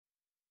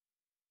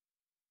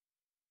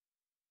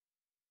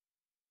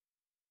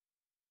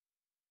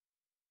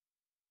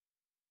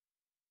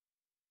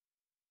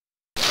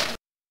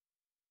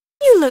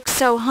look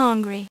so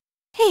hungry.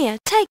 Here,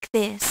 take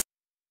this.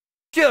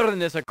 Sure,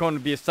 this a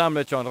corned beef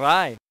sandwich on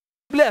rye.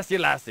 Bless you,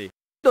 lassie.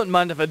 Don't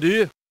mind if I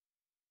do.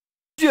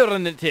 Sure,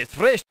 and it tastes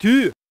fresh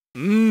too.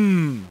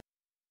 Mmm.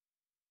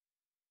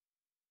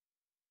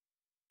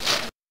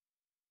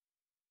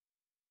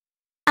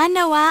 I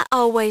know I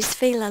always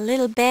feel a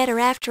little better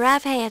after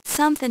I've had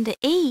something to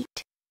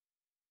eat.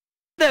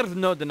 There's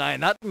no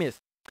denying that, miss.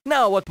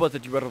 Now, what was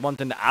it you were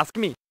wanting to ask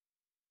me?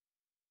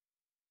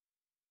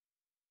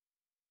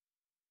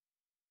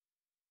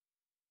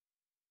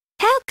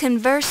 How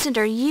conversant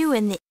are you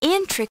in the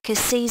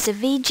intricacies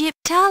of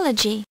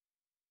Egyptology?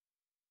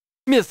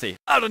 Missy,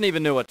 I don't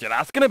even know what you're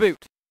asking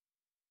about.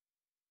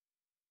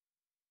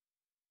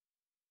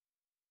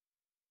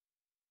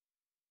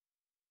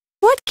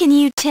 What can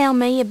you tell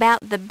me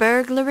about the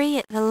burglary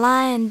at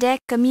the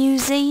Dagger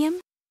Museum?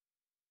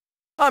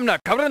 I'm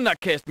not covering that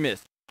case,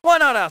 miss. Why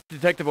not ask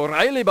Detective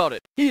O'Reilly about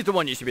it? He's the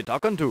one you should be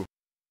talking to.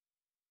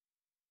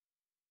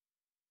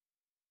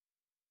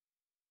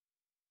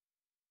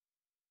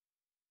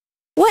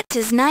 What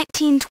does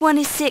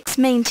 1926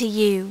 mean to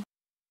you?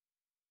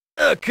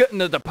 Cutting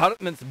the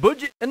department's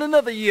budget and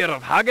another year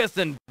of haggis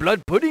and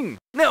blood pudding.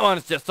 No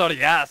one's just sorry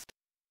you asked.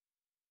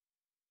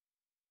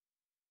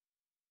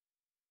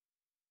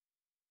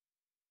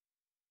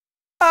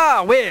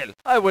 Ah, well,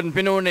 I wouldn't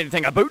be knowing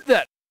anything about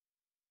that.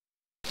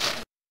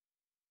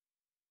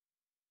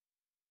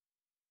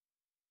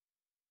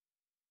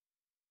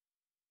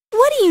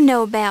 What do you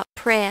know about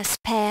press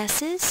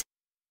passes?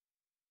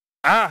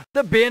 Ah,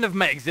 the bane of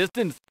my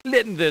existence,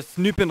 letting the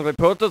snooping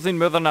reporters in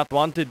where they're not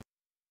wanted.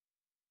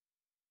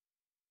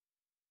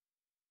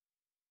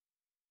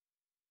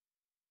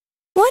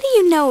 What do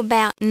you know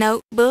about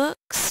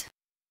notebooks?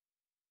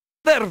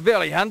 They're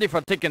very handy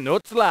for taking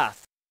notes,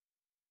 lass.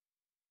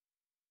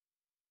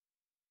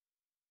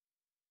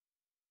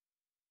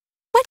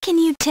 What can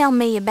you tell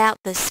me about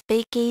the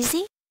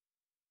speakeasy?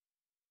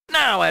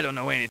 Now, I don't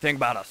know anything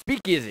about a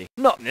speakeasy,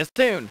 not in this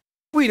town.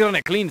 We run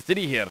a clean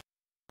city here.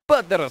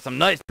 But there are some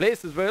nice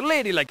places where a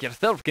lady like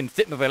yourself can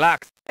sit and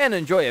relax and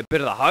enjoy a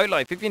bit of the high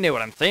life, if you know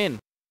what I'm saying.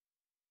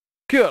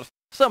 Of course,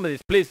 some of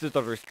these places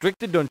are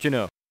restricted, don't you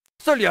know?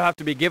 So you'll have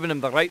to be giving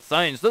them the right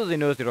signs so they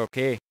knows you're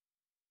okay.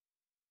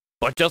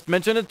 But just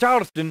mention it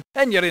Charleston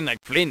and you're in like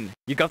Flynn.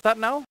 You got that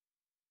now?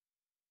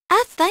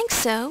 I think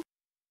so.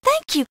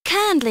 Thank you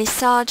kindly,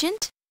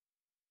 Sergeant.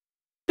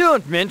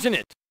 Don't mention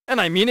it.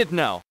 And I mean it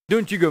now.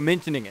 Don't you go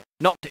mentioning it.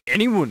 Not to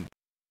anyone.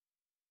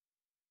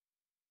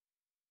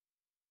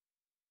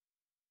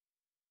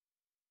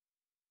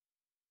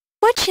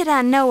 What should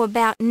I know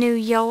about New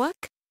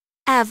York?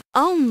 I've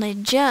only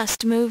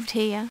just moved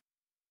here.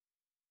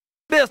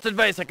 Best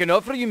advice I can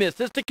offer you, miss,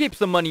 is to keep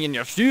some money in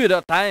your shoe at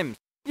all times.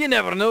 You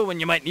never know when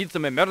you might need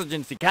some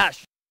emergency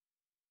cash.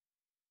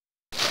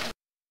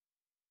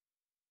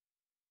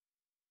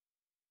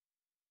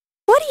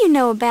 What do you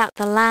know about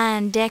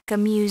the Dagger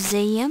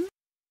Museum?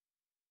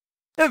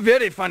 A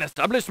very fine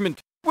establishment.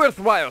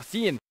 Worthwhile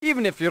seeing,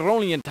 even if you're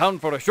only in town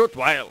for a short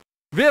while.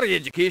 Very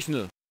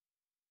educational.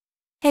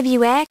 Have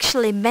you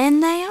actually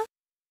been there?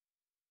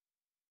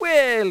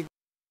 Well,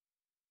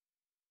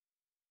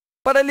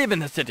 but I live in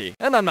the city,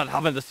 and I'm not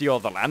having to see all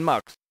the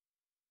landmarks.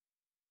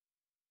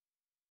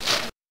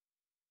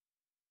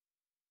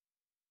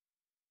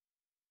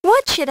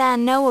 What should I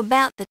know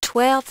about the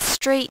 12th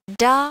Street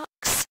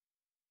docks?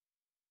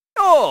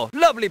 Oh,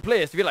 lovely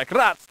place if you like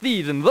rats,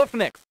 thieves, and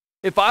roughnecks.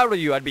 If I were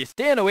you, I'd be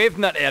staying away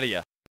from that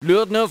area.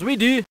 Lord knows we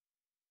do.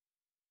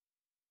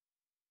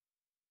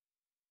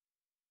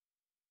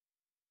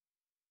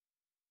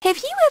 Have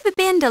you ever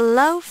been to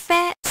Low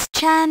Fat's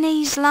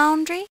Chinese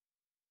Laundry?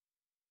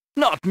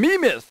 Not me,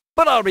 miss,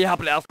 but I'll be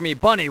happy to ask me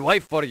bonny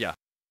wife for you.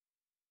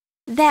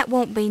 That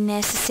won't be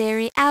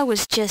necessary. I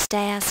was just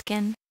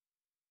asking.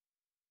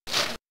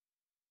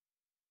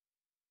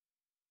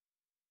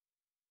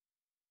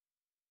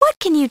 What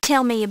can you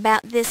tell me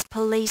about this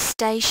police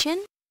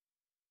station?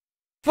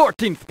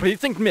 14th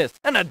precinct, miss,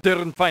 and a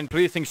darn fine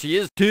precinct she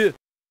is too.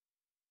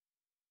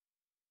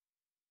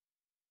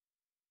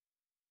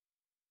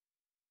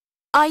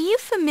 Are you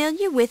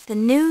familiar with the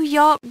New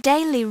York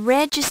Daily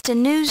Register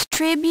News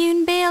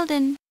Tribune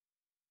building?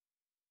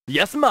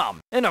 Yes, ma'am,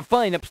 and a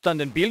fine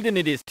upstanding building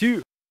it is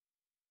too.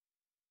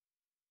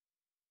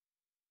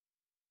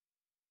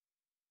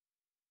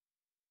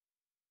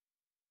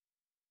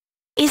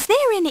 Is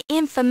there any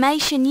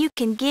information you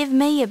can give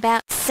me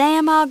about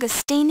Sam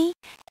Augustini,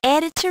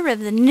 editor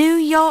of the New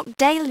York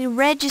Daily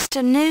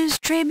Register News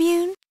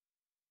Tribune?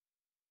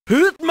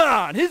 Hoot,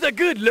 man, he's a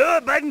good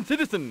law-abiding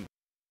citizen.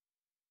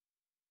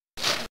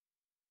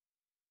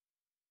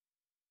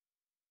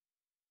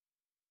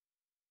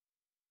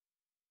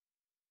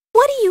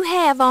 What do you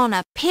have on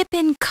a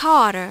Pippin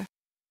Carter?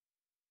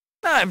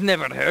 I've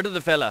never heard of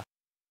the fella.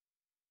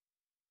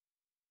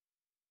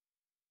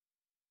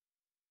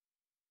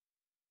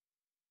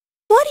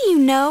 What do you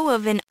know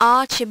of an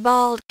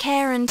Archibald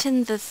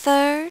Carrington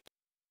III?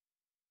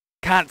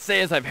 Can't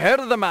say as I've heard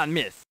of the man,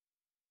 miss.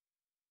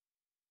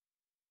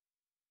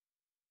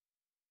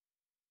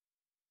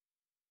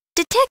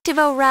 Detective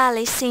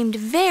O'Reilly seemed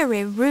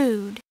very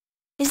rude.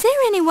 Is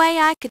there any way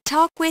I could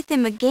talk with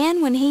him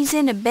again when he's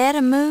in a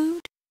better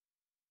mood?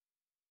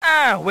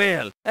 Ah,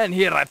 well, and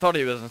here I thought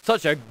he was in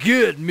such a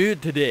good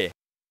mood today.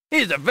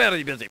 He's a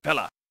very busy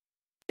fella.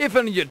 If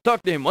only you'd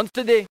talked to him once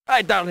today,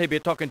 I doubt he'd be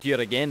talking to you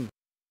again.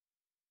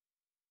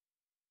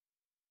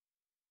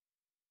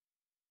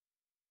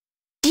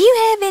 Do you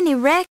have any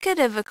record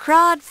of a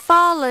crod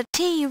fall of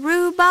tea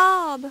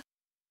rhubarb?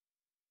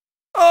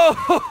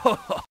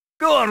 Oh,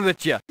 go on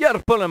with you. You're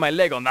pulling my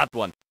leg on that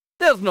one.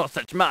 There's no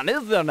such man,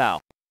 is there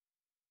now?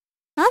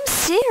 I'm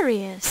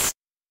serious.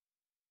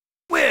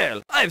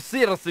 Well, I've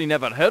seriously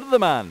never heard of the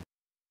man.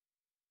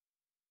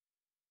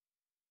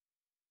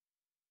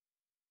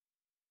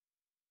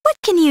 What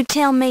can you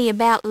tell me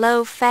about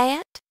low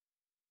fat?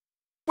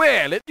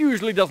 Well, it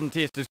usually doesn't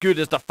taste as good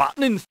as the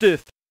fattening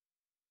stuff.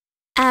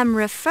 I'm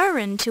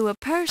referring to a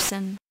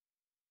person.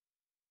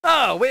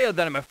 Ah, well,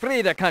 then I'm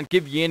afraid I can't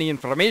give you any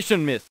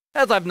information, miss,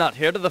 as I've not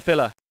heard of the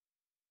fella.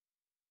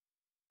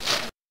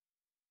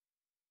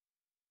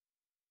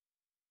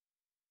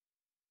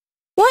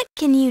 What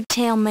can you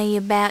tell me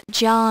about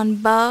John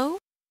Bow?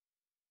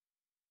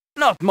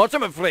 Not much,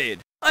 I'm afraid.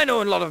 I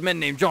know a lot of men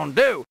named John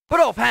Doe, but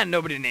offhand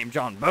nobody named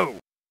John Bow.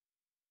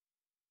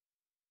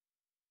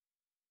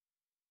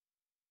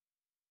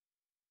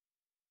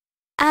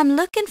 I'm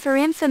looking for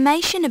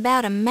information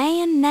about a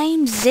man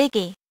named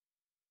Ziggy.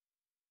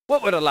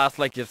 What would a lass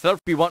like yourself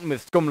be wanting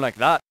with scum like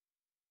that?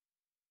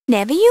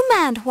 Never you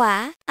mind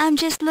why. I'm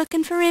just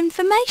looking for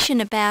information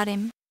about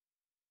him.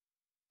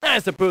 I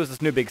suppose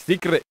it's no big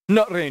secret.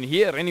 Not round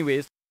here,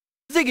 anyways.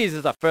 Ziggy's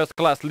is a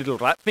first-class little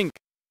rat-fink.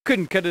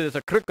 Couldn't cut it as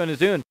a crook on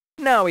his own.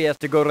 Now he has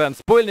to go around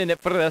spoiling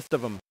it for the rest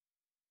of 'em.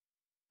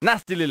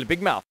 Nasty little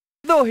big mouth,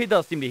 though he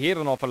does seem to hear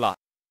an awful lot.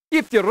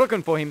 If you're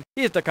looking for him,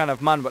 he's the kind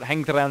of man what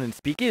hangs around in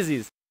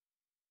speakeasies.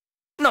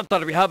 Not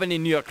that we have any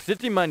in New York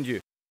City, mind you.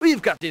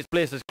 We've got these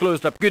places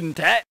closed up good and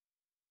tight.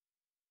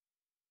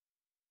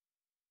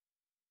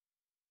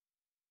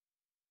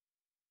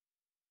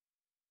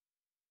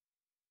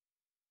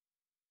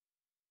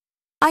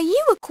 Are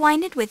you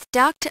acquainted with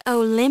Dr.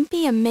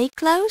 Olympia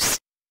Miklos?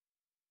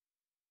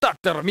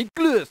 Dr.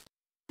 Miklos?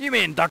 You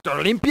mean Dr.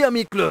 Olympia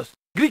Miklos?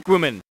 Greek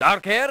woman,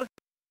 dark hair?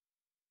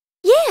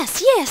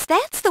 Yes,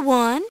 that's the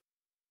one.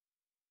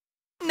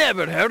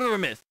 Never heard of her,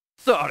 miss.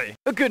 Sorry,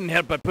 I couldn't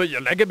help but pull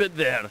your leg a bit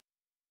there.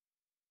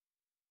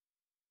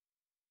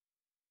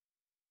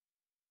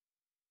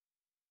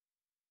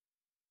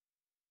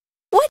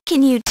 What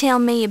can you tell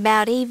me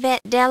about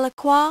Yvette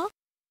Delacroix?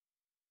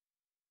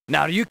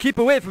 Now you keep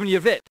away from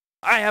Yvette.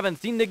 I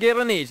haven't seen the girl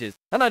in ages,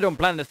 and I don't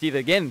plan to see it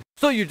again,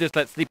 so you just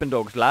let sleeping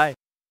dogs lie.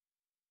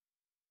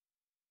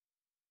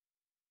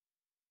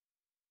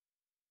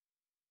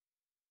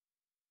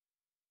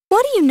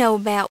 What do you know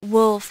about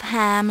Wolf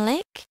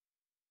Heimlich?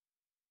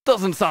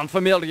 Doesn't sound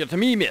familiar to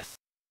me, miss.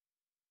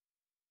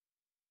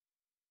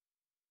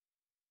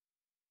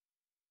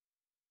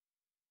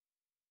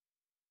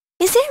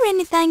 Is there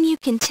anything you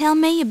can tell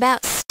me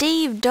about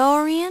Steve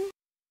Dorian?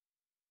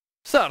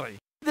 Sorry,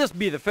 this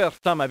be the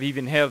first time I've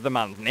even heard the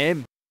man's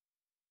name.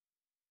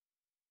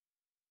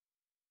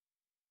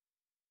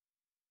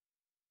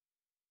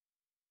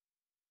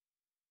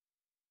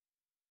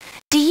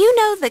 Do you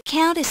know the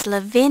Countess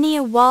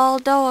Lavinia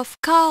Waldorf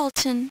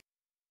Carleton?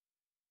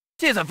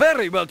 She's a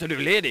very well-to-do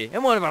lady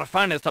and one of our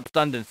finest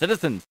upstanding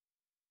citizens.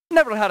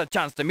 Never had a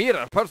chance to meet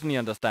her personally,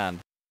 understand.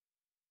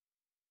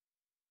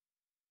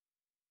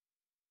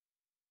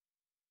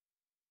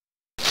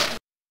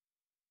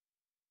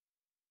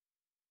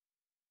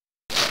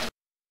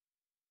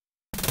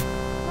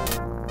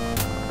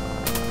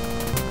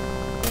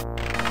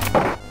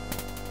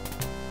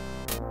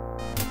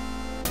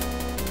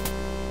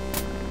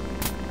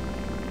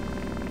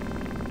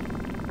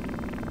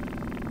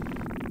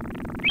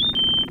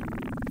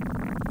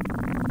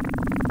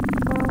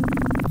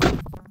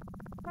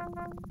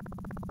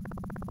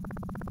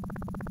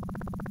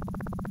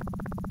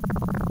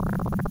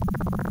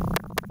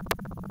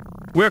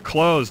 We're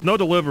closed. No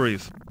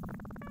deliveries.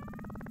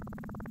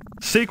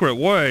 Secret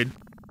word.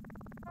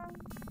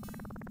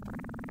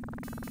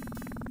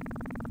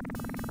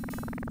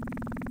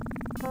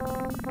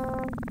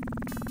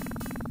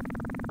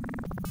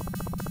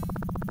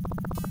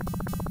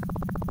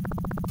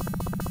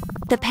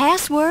 The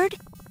password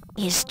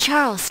is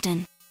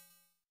Charleston.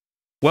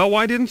 Well,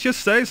 why didn't you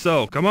say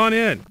so? Come on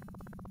in.